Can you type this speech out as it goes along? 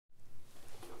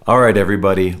All right,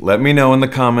 everybody, let me know in the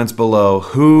comments below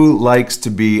who likes to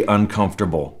be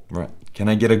uncomfortable. Right? Can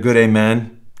I get a good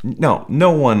amen?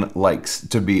 No one likes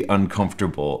to be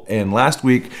uncomfortable. And last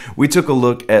week, we took a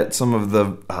look at some of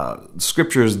the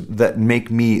scriptures that make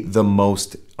me the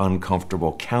most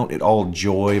uncomfortable. Count it all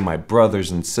joy, my brothers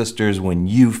and sisters, when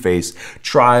you face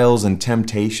trials and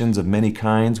temptations of many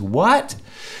kinds. What?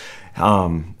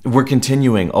 We're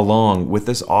continuing along with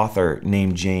this author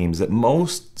named James that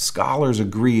most scholars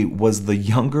agree was the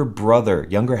younger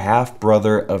half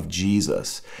brother of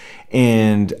Jesus.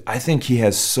 And I think he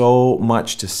has so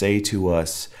much to say to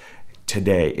us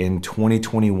today in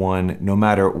 2021, no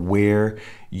matter where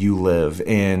you live.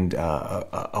 And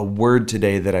a word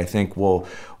today that I think will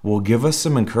give us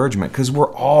some encouragement, because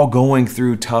we're all going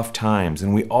through tough times,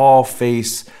 and we all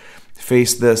face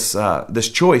this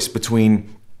choice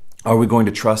between, are we going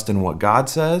to trust in what God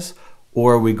says,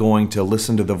 or are we going to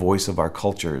listen to the voice of our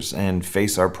cultures and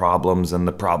face our problems and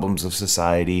the problems of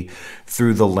society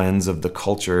through the lens of the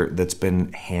culture that's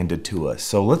been handed to us?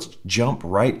 So let's jump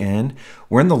right in.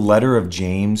 We're in the letter of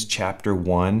James, chapter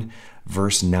 1,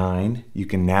 verse 9. You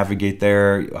can navigate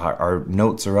there. Our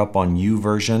notes are up on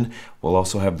YouVersion. We'll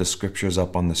also have the scriptures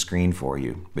up on the screen for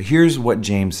you. But here's what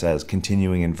James says,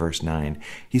 continuing in verse 9.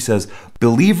 He says,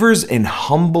 "Believers in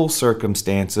humble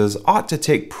circumstances ought to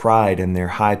take pride in their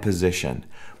high position,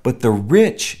 but the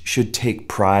rich should take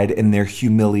pride in their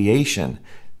humiliation,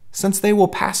 since they will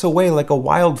pass away like a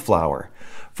wildflower.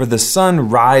 For the sun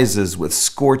rises with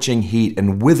scorching heat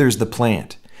and withers the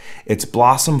plant. Its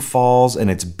blossom falls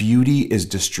and its beauty is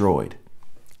destroyed.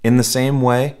 In the same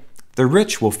way, the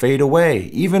rich will fade away,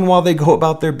 even while they go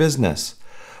about their business.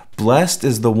 Blessed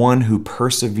is the one who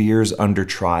perseveres under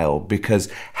trial, because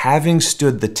having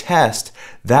stood the test,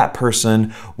 that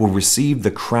person will receive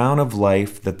the crown of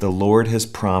life that the Lord has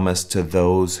promised to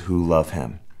those who love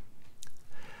him."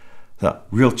 A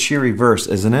real cheery verse,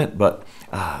 isn't it? But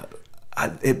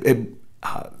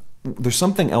there's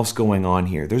something else going on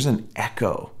here. There's an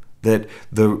echo that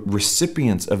the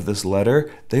recipients of this letter,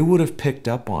 they would have picked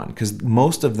up on, because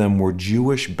most of them were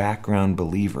Jewish background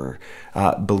believers.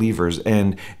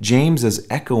 And James is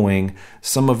echoing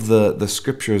some of the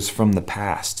scriptures from the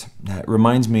past. It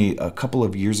reminds me, a couple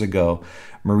of years ago,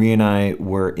 my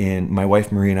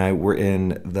wife Marie and I were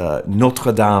in the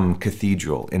Notre Dame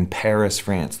Cathedral in Paris,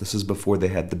 France. This is before they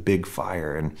had the big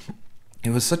fire. And it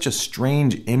was such a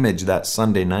strange image that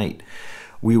Sunday night.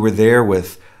 We were there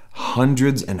with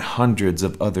hundreds and hundreds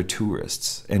of other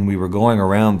tourists, and we were going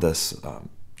around this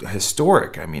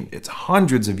historic, it's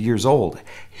hundreds of years old.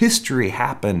 History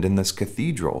happened in this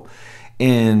cathedral,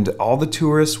 and all the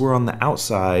tourists were on the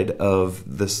outside of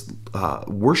this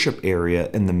worship area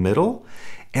in the middle,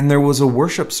 and there was a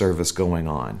worship service going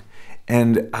on.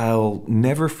 And I'll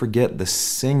never forget the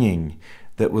singing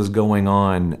that was going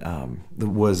on, that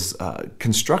was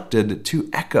constructed to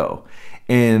echo,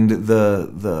 and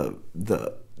the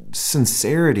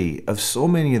sincerity of so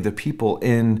many of the people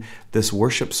in this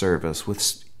worship service,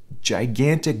 with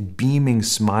gigantic beaming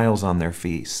smiles on their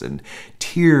face and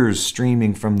tears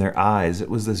streaming from their eyes. It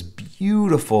was this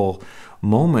beautiful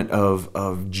moment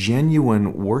of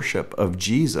genuine worship of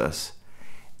Jesus.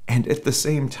 And at the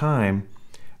same time,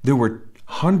 there were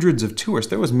hundreds of tourists.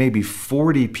 There was maybe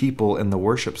 40 people in the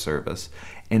worship service,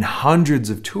 and hundreds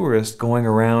of tourists going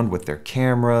around with their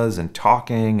cameras and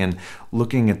talking and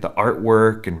looking at the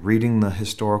artwork and reading the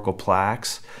historical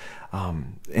plaques.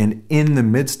 And in the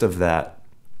midst of that,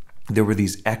 there were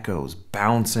these echoes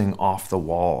bouncing off the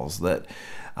walls that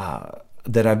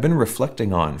I've been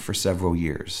reflecting on for several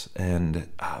years, and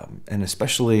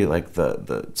especially like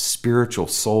the spiritual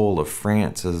soul of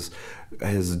France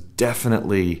is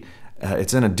definitely.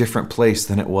 It's in a different place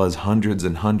than it was hundreds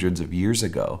and hundreds of years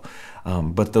ago.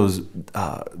 But those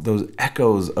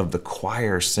echoes of the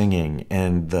choir singing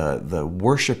and the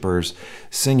worshipers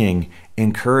singing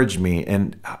encouraged me.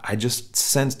 And I just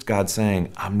sensed God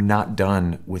saying, I'm not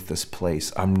done with this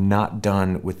place. I'm not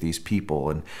done with these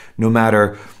people. And no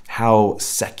matter how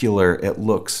secular it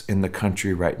looks in the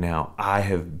country right now, I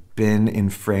have been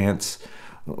in France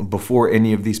before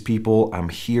any of these people. I'm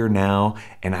here now,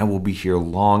 and I will be here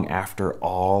long after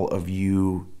all of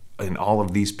you and all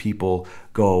of these people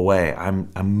go away. I'm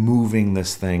moving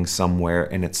this thing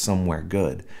somewhere, and it's somewhere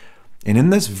good. And in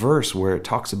this verse where it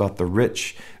talks about the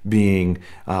rich being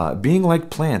like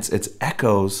plants, it's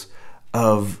echoes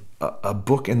of a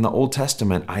book in the Old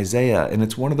Testament, Isaiah, and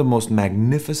it's one of the most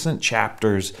magnificent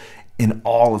chapters in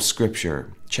all of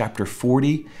Scripture, chapter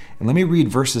 40. And let me read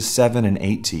verses 7 and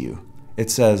 8 to you. It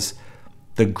says,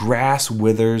 "The grass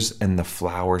withers and the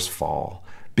flowers fall,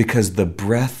 because the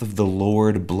breath of the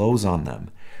Lord blows on them.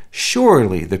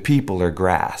 Surely the people are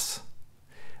grass.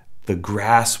 The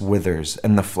grass withers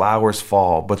and the flowers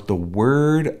fall, but the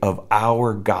word of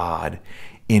our God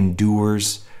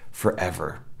endures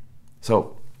forever.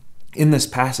 So in this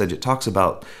passage, it talks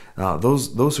about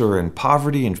those who are in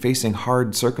poverty and facing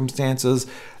hard circumstances.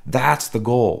 That's the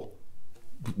goal,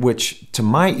 which to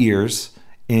my ears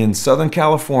in Southern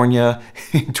California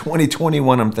in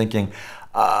 2021, I'm thinking,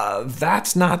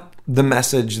 that's not the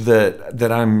message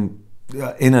that I'm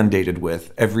inundated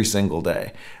with every single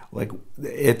day. Like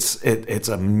it's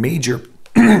a major,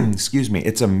 excuse me,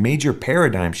 it's a major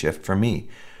paradigm shift for me.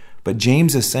 But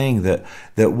James is saying that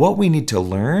what we need to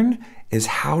learn is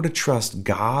how to trust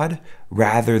God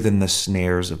rather than the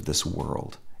snares of this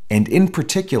world. And in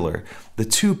particular, the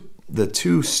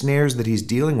two snares that he's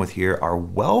dealing with here are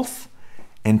wealth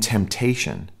and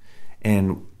temptation.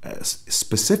 And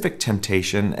specific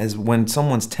temptation as when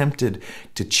someone's tempted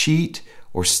to cheat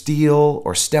or steal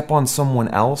or step on someone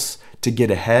else to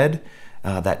get ahead,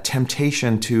 that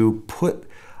temptation to put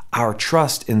our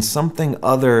trust in something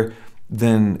other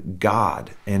than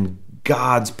God and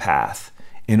God's path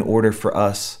in order for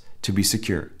us to be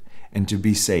secure and to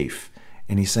be safe.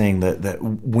 And he's saying that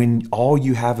when all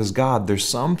you have is God, there's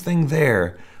something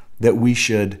there that we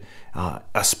should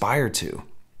aspire to.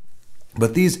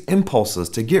 But these impulses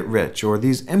to get rich or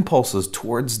these impulses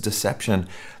towards deception,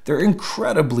 they're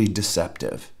incredibly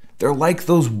deceptive. They're like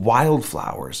those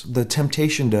wildflowers, the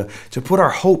temptation to put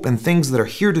our hope in things that are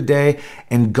here today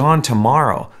and gone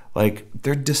tomorrow. Like,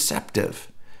 they're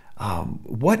deceptive.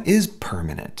 What is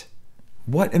permanent?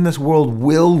 What in this world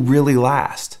will really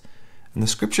last? And the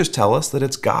scriptures tell us that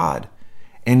it's God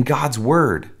and God's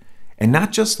word. And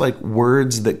not just like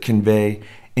words that convey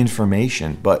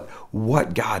information, but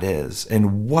what God is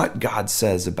and what God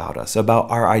says about us,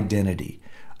 about our identity,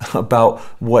 about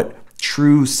what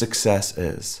true success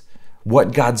is,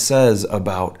 what God says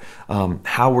about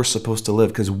how we're supposed to live.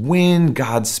 Because when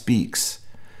God speaks,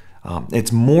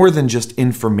 it's more than just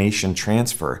information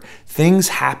transfer. Things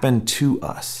happen to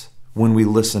us when we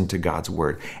listen to God's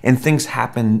word, and things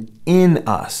happen in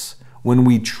us when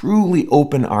we truly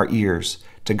open our ears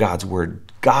to God's word.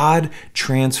 God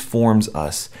transforms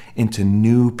us into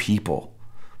new people.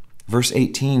 Verse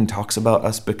 18 talks about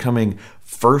us becoming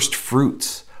first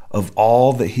fruits of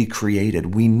all that he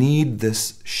created. We need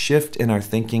this shift in our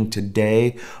thinking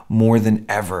today more than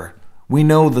ever. We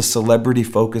know the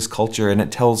celebrity-focused culture, and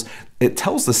it tells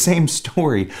the same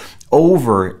story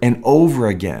over and over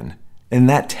again. And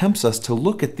that tempts us to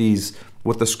look at these,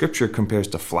 what the scripture compares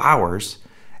to flowers,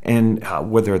 and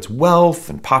whether it's wealth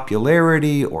and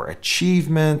popularity or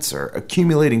achievements or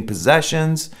accumulating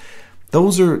possessions,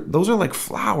 those are like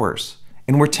flowers.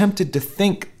 And we're tempted to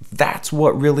think that's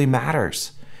what really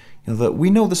matters. That we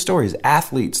know the stories,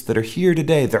 athletes that are here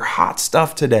today, they're hot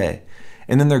stuff today,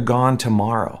 and then they're gone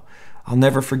tomorrow. I'll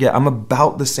never forget, I'm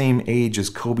about the same age as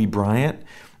Kobe Bryant.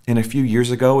 And a few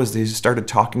years ago, as they started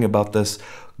talking about this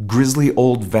grizzly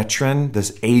old veteran,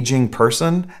 this aging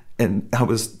person, and I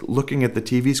was looking at the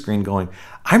TV screen going,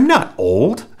 I'm not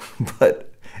old,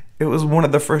 but it was one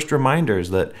of the first reminders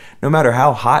that no matter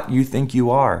how hot you think you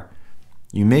are,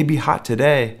 you may be hot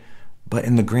today, but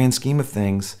in the grand scheme of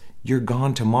things, you're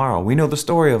gone tomorrow. We know the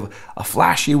story of a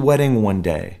flashy wedding one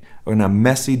day and a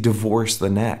messy divorce the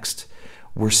next.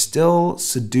 We're still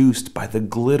seduced by the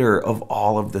glitter of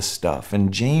all of this stuff.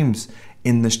 And James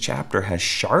in this chapter has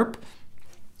sharp,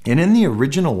 and in the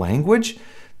original language,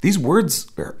 these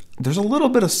words, there's a little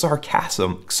bit of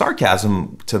sarcasm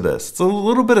to this. It's a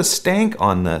little bit of stank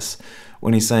on this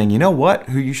when he's saying, you know what,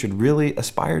 who you should really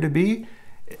aspire to be?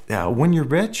 When you're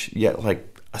rich,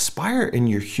 aspire in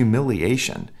your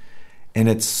humiliation. And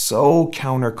it's so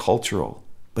countercultural,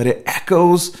 but it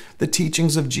echoes the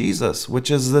teachings of Jesus, which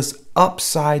is this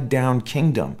upside down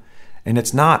kingdom. And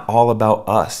it's not all about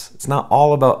us. It's not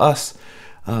all about us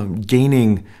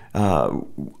gaining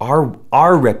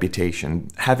our reputation,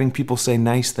 having people say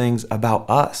nice things about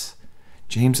us.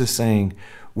 James is saying,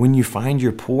 when you find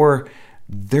you're poor,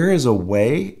 there is a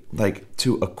way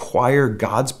to acquire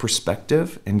God's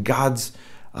perspective and God's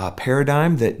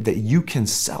paradigm that you can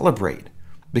celebrate,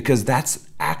 because that's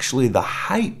actually the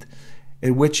height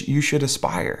at which you should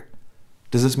aspire.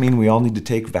 Does this mean we all need to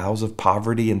take vows of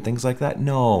poverty and things like that?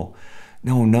 No.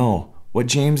 What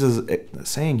James is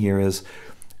saying here is,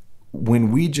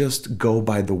 when we just go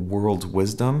by the world's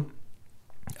wisdom,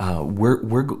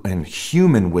 and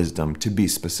human wisdom to be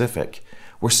specific,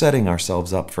 we're setting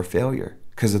ourselves up for failure,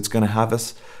 because it's going to have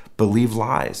us believe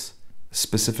lies,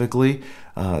 specifically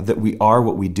that we are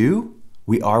what we do,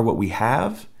 we are what we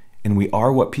have, and we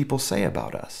are what people say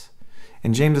about us.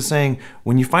 And James is saying,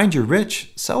 when you find you're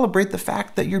rich, celebrate the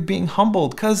fact that you're being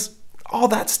humbled, because all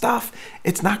that stuff,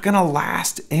 it's not going to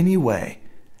last anyway.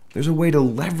 There's a way to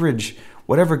leverage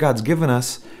whatever God's given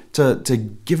us to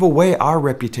give away our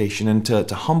reputation and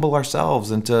to humble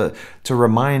ourselves and to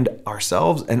remind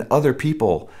ourselves and other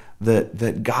people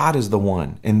that God is the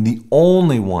one and the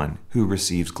only one who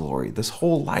receives glory. This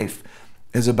whole life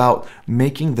is about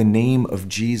making the name of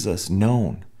Jesus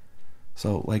known.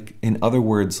 So, like, in other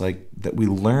words, like that we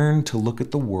learn to look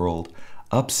at the world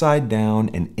upside down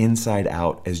and inside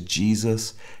out as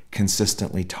Jesus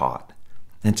consistently taught,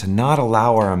 and to not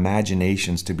allow our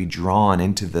imaginations to be drawn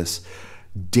into this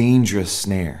dangerous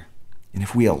snare. And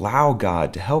if we allow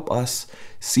God to help us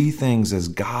see things as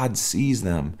God sees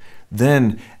them,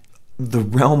 then the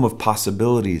realm of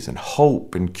possibilities and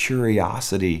hope and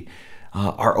curiosity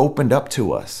are opened up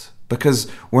to us, because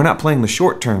we're not playing the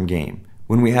short-term game.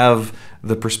 When we have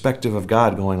the perspective of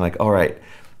God going like, all right,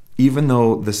 even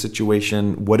though the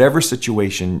situation, whatever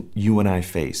situation you and I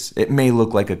face, it may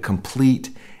look like a complete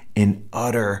and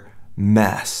utter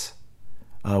mess,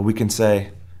 we can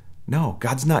say, no,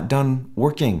 God's not done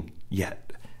working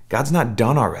yet. God's not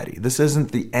done already. This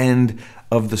isn't the end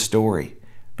of the story,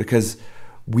 because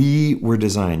we were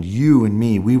designed, you and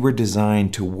me, we were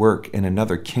designed to work in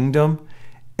another kingdom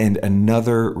and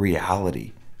another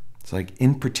reality. It's like,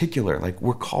 in particular, like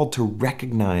we're called to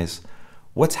recognize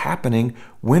what's happening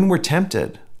when we're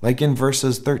tempted. Like in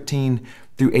verses 13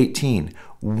 through 18,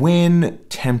 when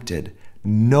tempted,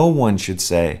 no one should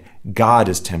say, God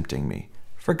is tempting me.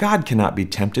 For God cannot be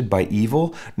tempted by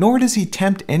evil, nor does he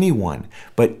tempt anyone.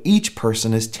 But each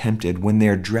person is tempted when they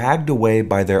are dragged away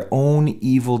by their own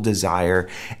evil desire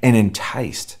and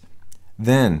enticed.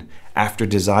 Then, after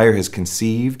desire has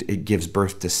conceived, it gives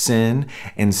birth to sin,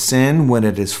 and sin, when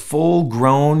it is full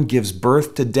grown, gives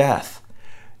birth to death.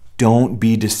 Don't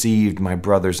be deceived, my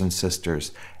brothers and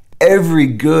sisters. Every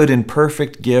good and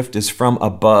perfect gift is from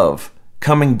above,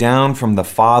 coming down from the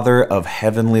Father of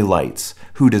heavenly lights,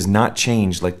 who does not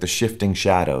change like the shifting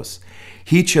shadows.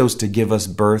 He chose to give us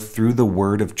birth through the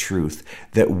word of truth,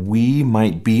 that we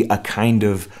might be a kind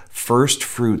of first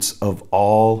fruits of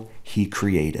all he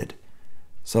created.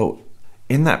 So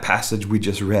in that passage we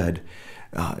just read,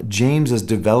 James is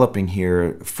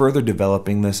further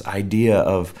developing this idea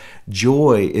of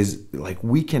joy is like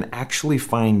we can actually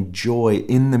find joy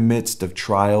in the midst of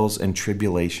trials and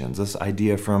tribulations. This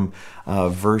idea from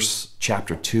verse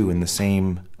chapter 2 in the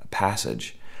same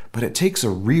passage. But it takes a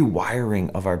rewiring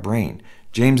of our brain.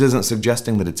 James isn't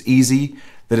suggesting that it's easy,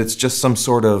 that it's just some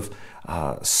sort of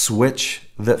switch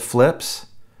that flips,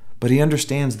 but he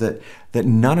understands that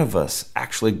none of us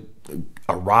actually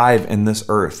arrive in this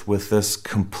earth with this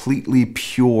completely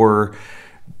pure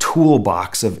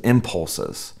toolbox of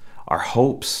impulses, our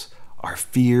hopes, our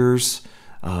fears.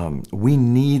 We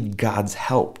need God's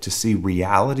help to see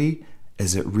reality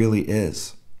as it really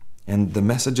is. And the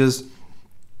messages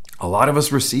a lot of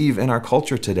us receive in our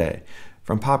culture today,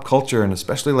 from pop culture, and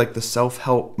especially like the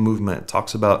self-help movement,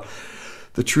 talks about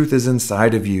the truth is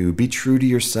inside of you, be true to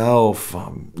yourself,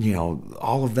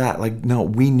 all of that. Like, no,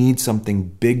 we need something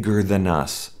bigger than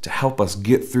us to help us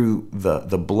get through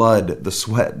the blood, the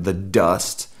sweat, the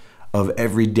dust of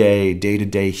everyday,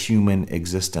 day-to-day human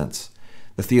existence.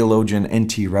 The theologian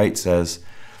N.T. Wright says,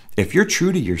 if you're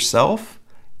true to yourself,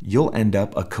 you'll end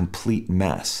up a complete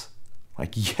mess.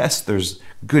 Like, yes, there's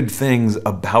good things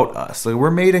about us. Like,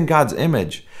 we're made in God's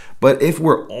image. But if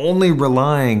we're only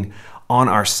relying on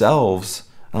ourselves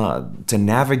to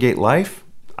navigate life,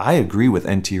 I agree with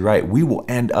N.T. Wright. We will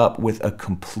end up with a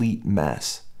complete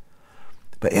mess.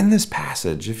 But in this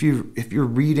passage, if you're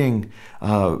reading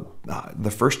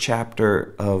the first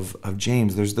chapter of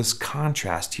James, there's this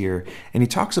contrast here. And he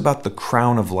talks about the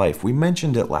crown of life. We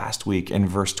mentioned it last week in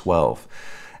verse 12.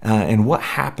 And what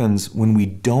happens when we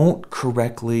don't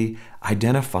correctly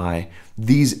identify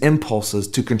these impulses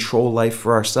to control life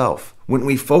for ourselves. When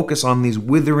we focus on these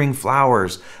withering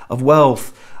flowers of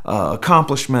wealth,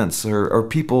 accomplishments, or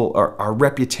people, or our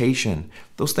reputation,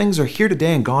 those things are here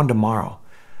today and gone tomorrow.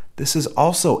 This is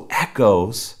also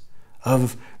echoes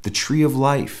of the tree of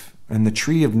life and the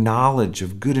tree of knowledge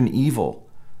of good and evil.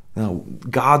 Now,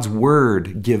 God's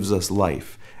word gives us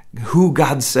life. Who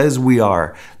God says we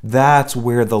are, that's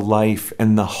where the life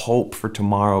and the hope for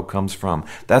tomorrow comes from.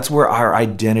 That's where our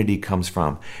identity comes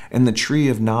from. And the tree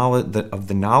of knowledge, of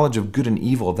the knowledge of good and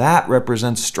evil, that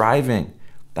represents striving.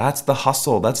 That's the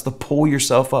hustle. That's the pull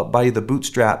yourself up by the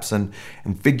bootstraps and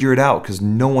figure it out because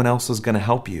no one else is going to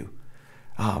help you.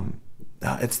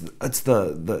 It's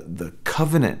the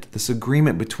covenant, this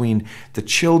agreement between the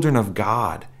children of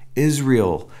God,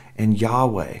 Israel and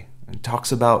Yahweh. It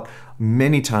talks about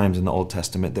many times in the Old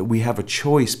Testament that we have a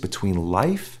choice between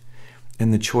life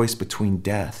and the choice between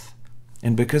death.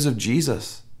 And because of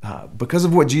Jesus, because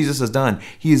of what Jesus has done,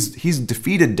 he's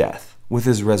defeated death with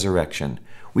his resurrection.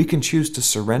 We can choose to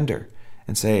surrender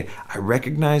and say, I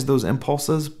recognize those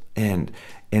impulses and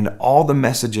all the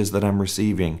messages that I'm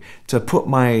receiving, to put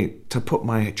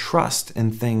my trust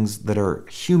in things that are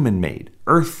human-made,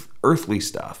 earthly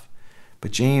stuff.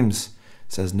 But James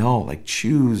says, no,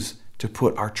 choose to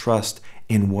put our trust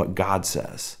in what God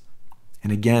says.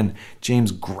 And again,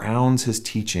 James grounds his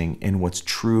teaching in what's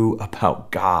true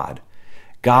about God.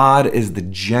 God is the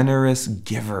generous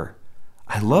giver.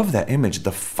 I love that image,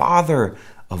 the Father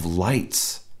of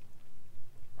lights.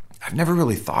 I've never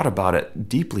really thought about it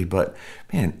deeply, but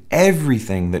man,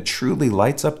 everything that truly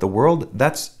lights up the world,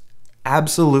 that's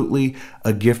absolutely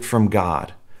a gift from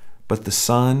God. But the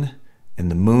sun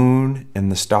and the moon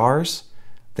and the stars,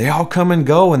 they all come and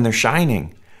go and they're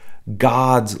shining.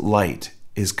 God's light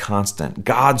is constant.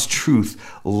 God's truth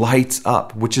lights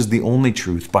up, which is the only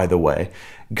truth, by the way.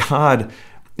 God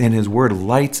in his word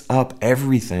lights up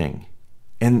everything.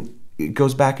 And it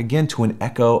goes back again to an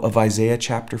echo of Isaiah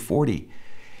chapter 40.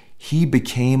 He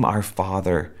became our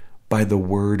Father by the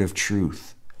word of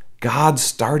truth. God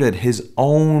started his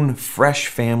own fresh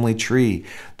family tree,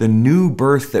 the new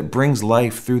birth that brings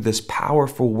life through this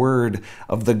powerful word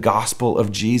of the gospel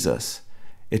of Jesus.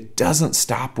 It doesn't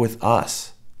stop with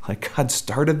us. God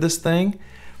started this thing,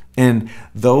 and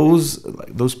those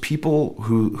people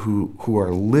who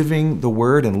are living the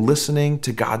word and listening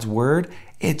to God's word,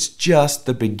 it's just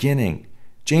the beginning.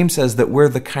 James says that we're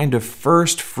the kind of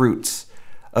first fruits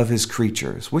of his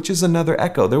creatures, which is another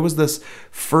echo. There was this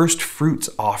first fruits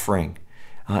offering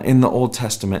in the Old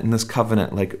Testament, in this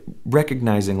covenant,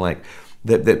 recognizing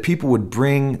that people would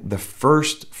bring the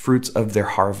first fruits of their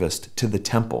harvest to the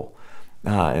temple.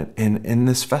 And in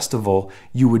this festival,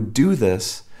 you would do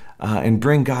this and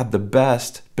bring God the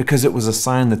best because it was a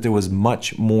sign that there was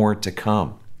much more to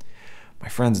come. My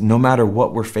friends, no matter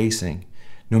what we're facing,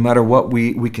 no matter what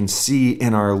we can see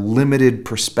in our limited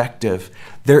perspective,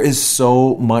 there is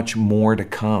so much more to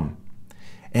come.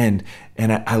 And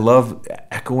I love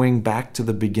echoing back to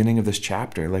the beginning of this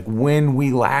chapter, when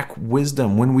we lack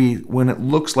wisdom, when it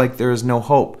looks like there is no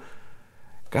hope,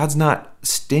 God's not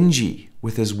stingy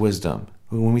with his wisdom.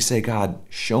 When we say, God,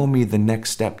 show me the next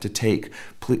step to take,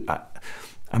 please,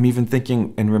 I'm even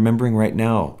thinking and remembering right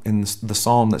now in the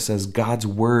psalm that says, God's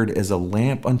word is a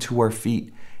lamp unto our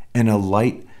feet and a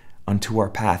light unto our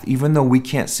path. Even though we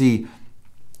can't see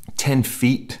 10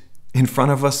 feet in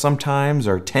front of us sometimes,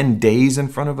 or 10 days in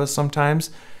front of us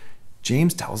sometimes,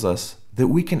 James tells us that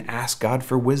we can ask God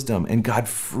for wisdom, and God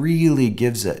freely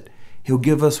gives it. He'll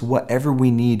give us whatever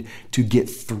we need to get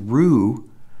through,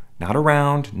 not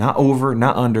around, not over,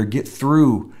 not under, get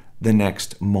through the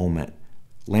next moment.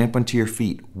 Lamp unto your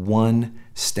feet, one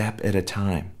step at a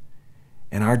time.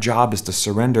 And our job is to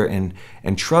surrender and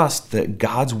trust that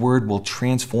God's word will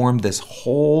transform this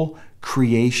whole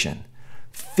creation,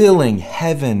 filling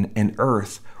heaven and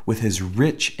earth with his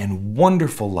rich and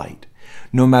wonderful light.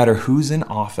 No matter who's in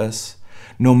office,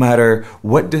 no matter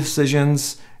what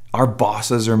decisions our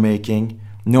bosses are making,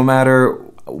 no matter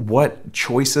what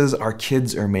choices our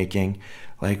kids are making,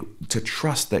 to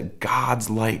trust that God's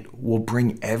light will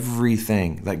bring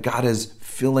everything, that God is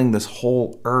filling this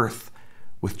whole earth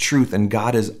with truth, and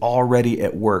God is already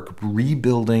at work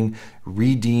rebuilding,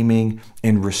 redeeming,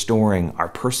 and restoring our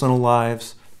personal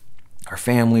lives, our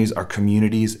families, our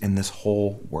communities, and this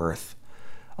whole earth.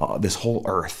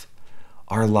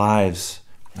 Our lives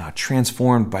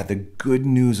transformed by the good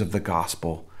news of the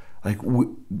gospel.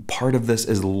 Part of this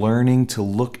is learning to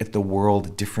look at the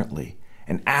world differently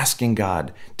and asking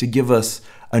God to give us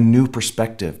a new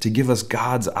perspective, to give us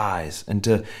God's eyes, and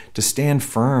to stand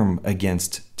firm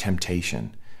against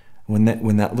temptation. When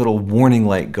that little warning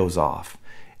light goes off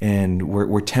and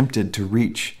we're tempted to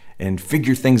reach and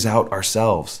figure things out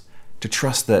ourselves, to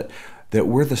trust that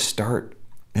we're the start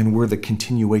and we're the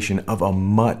continuation of a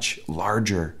much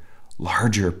larger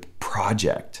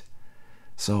project.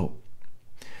 So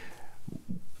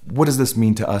what does this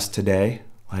mean to us today?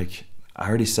 I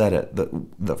already said it.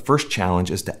 The first challenge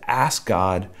is to ask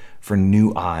God for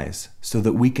new eyes so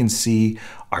that we can see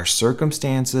our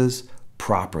circumstances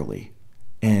properly.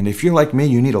 And if you're like me,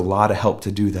 you need a lot of help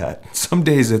to do that. Some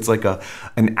days it's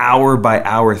an hour by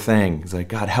hour thing. It's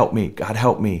God help me, God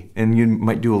help me. And you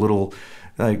might do a little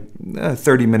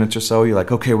 30 minutes or so. You're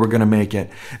okay, we're going to make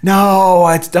it. No,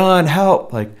 it's done,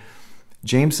 help.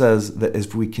 James says that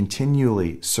if we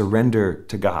continually surrender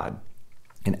to God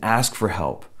and ask for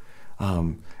help,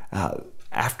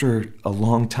 after a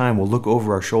long time, we'll look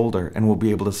over our shoulder and we'll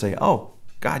be able to say, oh,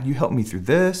 God, you helped me through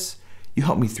this. You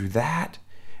helped me through that.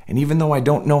 And even though I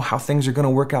don't know how things are going to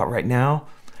work out right now,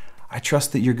 I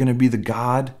trust that you're going to be the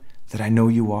God that I know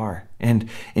you are. And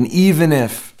even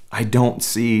if I don't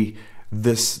see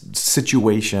this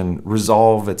situation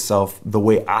resolve itself the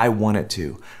way I want it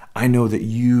to, I know that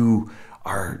you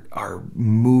are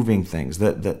moving things,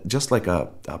 that just like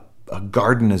a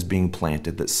garden is being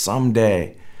planted, that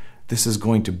someday this is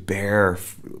going to bear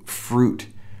fruit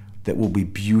that will be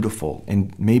beautiful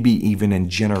and maybe even in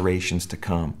generations to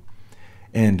come.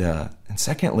 And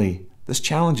secondly, this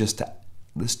challenges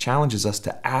us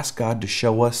to ask God to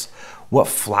show us what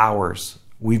flowers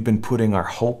we've been putting our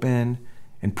hope in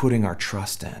and putting our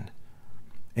trust in.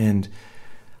 And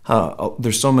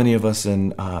there's so many of us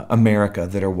in America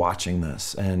that are watching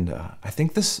this, and I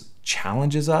think this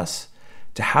challenges us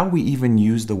to how we even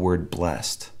use the word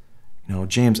blessed.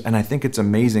 James, and I think it's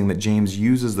amazing that James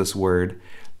uses this word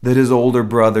that his older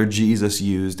brother Jesus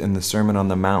used in the Sermon on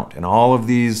the Mount, and all of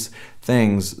these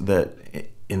things that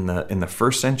in the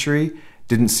first century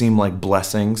didn't seem like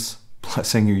blessings.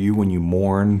 Blessing are you when you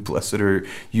mourn. Blessed are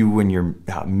you when you're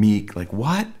meek. Like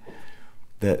what?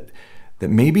 That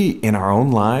maybe in our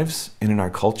own lives and in our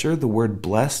culture, the word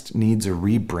blessed needs a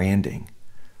rebranding.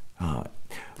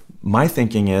 My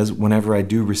thinking is whenever I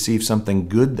do receive something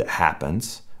good that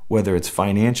happens, whether it's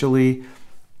financially,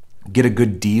 get a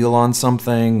good deal on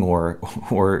something,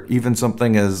 or even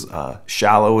something as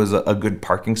shallow as a good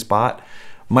parking spot,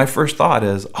 my first thought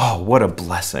is, oh, what a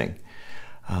blessing.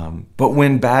 But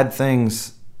when bad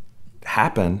things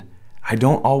happen, I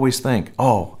don't always think,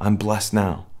 oh, I'm blessed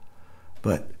now.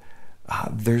 But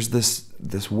there's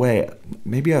this way,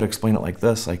 maybe I'd explain it like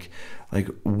this, like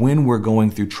when we're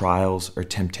going through trials or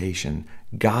temptation,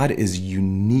 God is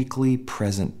uniquely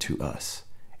present to us.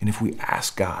 And if we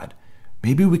ask God,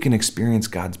 maybe we can experience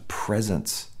God's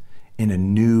presence in a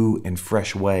new and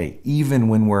fresh way, even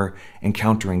when we're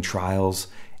encountering trials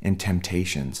and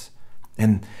temptations.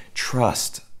 And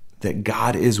trust that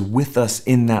God is with us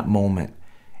in that moment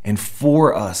and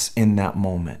for us in that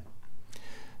moment.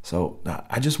 So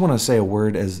I just want to say a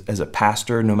word as a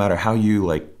pastor, no matter how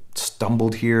you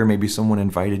stumbled here, maybe someone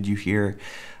invited you here,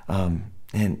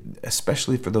 and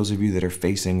especially for those of you that are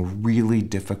facing really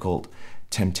difficult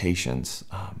temptations.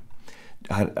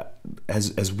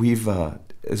 As we've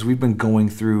been going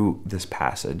through this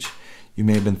passage, you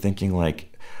may have been thinking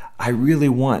I really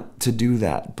want to do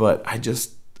that, but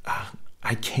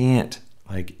I can't.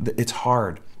 It's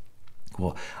hard.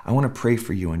 Well, I want to pray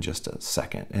for you in just a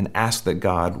second and ask that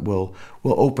God will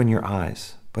open your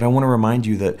eyes. But I want to remind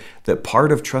you that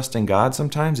part of trusting God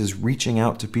sometimes is reaching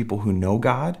out to people who know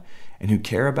God and who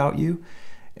care about you.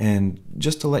 And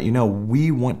just to let you know, we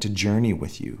want to journey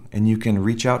with you. And you can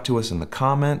reach out to us in the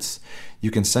comments. You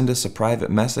can send us a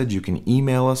private message. You can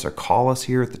email us or call us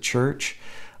here at the church.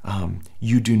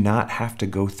 You do not have to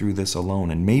go through this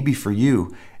alone. And maybe for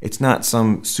you, it's not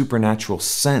some supernatural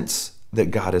sense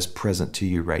that God is present to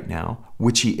you right now,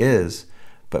 which He is,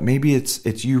 but maybe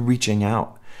it's you reaching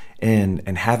out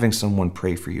and having someone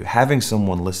pray for you, having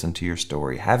someone listen to your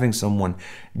story, having someone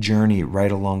journey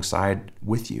right alongside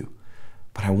with you.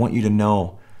 But I want you to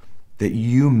know that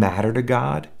you matter to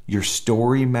God, your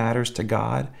story matters to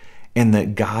God, and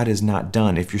that God is not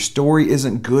done. If your story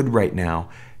isn't good right now,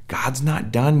 God's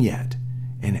not done yet.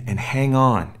 And hang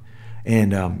on.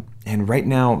 And right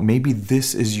now, maybe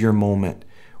this is your moment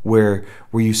where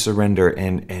you surrender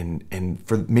and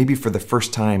for the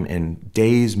first time in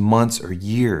days, months, or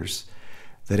years,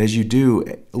 that as you do,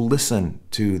 listen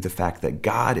to the fact that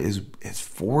God is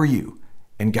for you.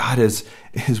 And God is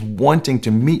wanting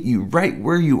to meet you right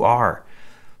where you are.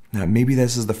 Now, maybe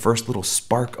this is the first little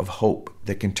spark of hope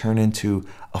that can turn into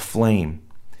a flame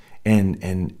and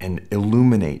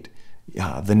illuminate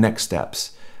the next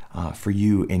steps for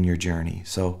you in your journey.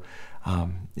 So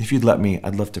if you'd let me,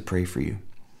 I'd love to pray for you.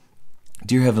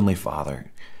 Dear Heavenly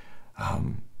Father,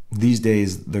 these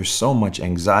days there's so much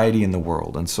anxiety in the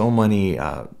world and so many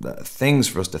things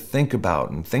for us to think about,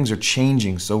 and things are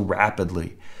changing so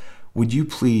rapidly. Would you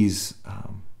please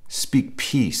speak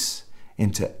peace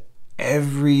into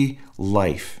every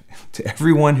life, to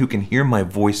everyone who can hear my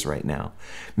voice right now?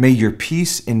 May your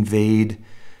peace invade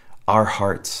our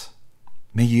hearts.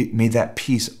 May that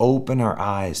peace open our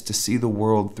eyes to see the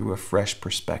world through a fresh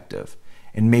perspective.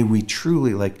 And may we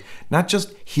truly, not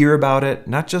just hear about it,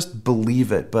 not just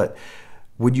believe it, but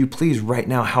would you please right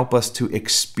now help us to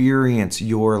experience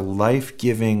your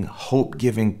life-giving,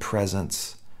 hope-giving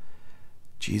presence.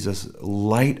 Jesus,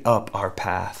 light up our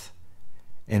path.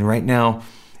 And right now,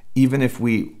 even if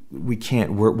we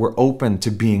can't, we're open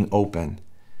to being open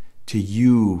to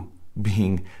you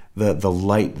being the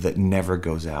light that never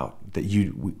goes out, that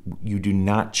you do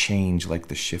not change like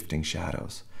the shifting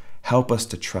shadows. Help us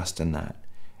to trust in that.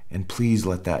 And please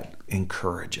let that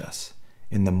encourage us.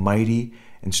 In the mighty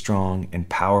and strong and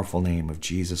powerful name of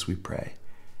Jesus we pray.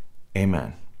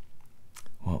 Amen.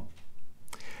 Well,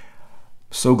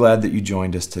 so glad that you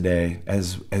joined us today.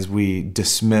 As we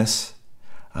dismiss,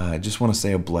 I just want to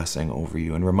say a blessing over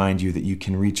you and remind you that you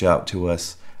can reach out to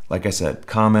us, like I said,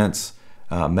 comments,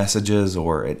 messages,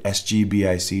 or at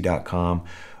sgbic.com.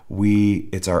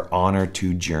 It's our honor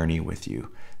to journey with you.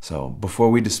 So before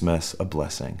we dismiss, a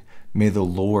blessing. May the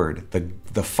Lord,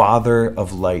 the Father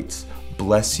of lights,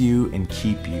 bless you and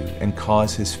keep you and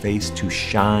cause his face to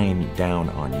shine down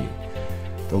on you.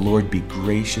 The Lord be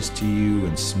gracious to you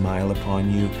and smile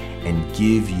upon you and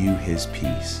give you his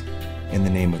peace. In the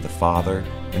name of the Father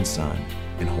and Son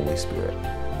and Holy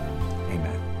Spirit.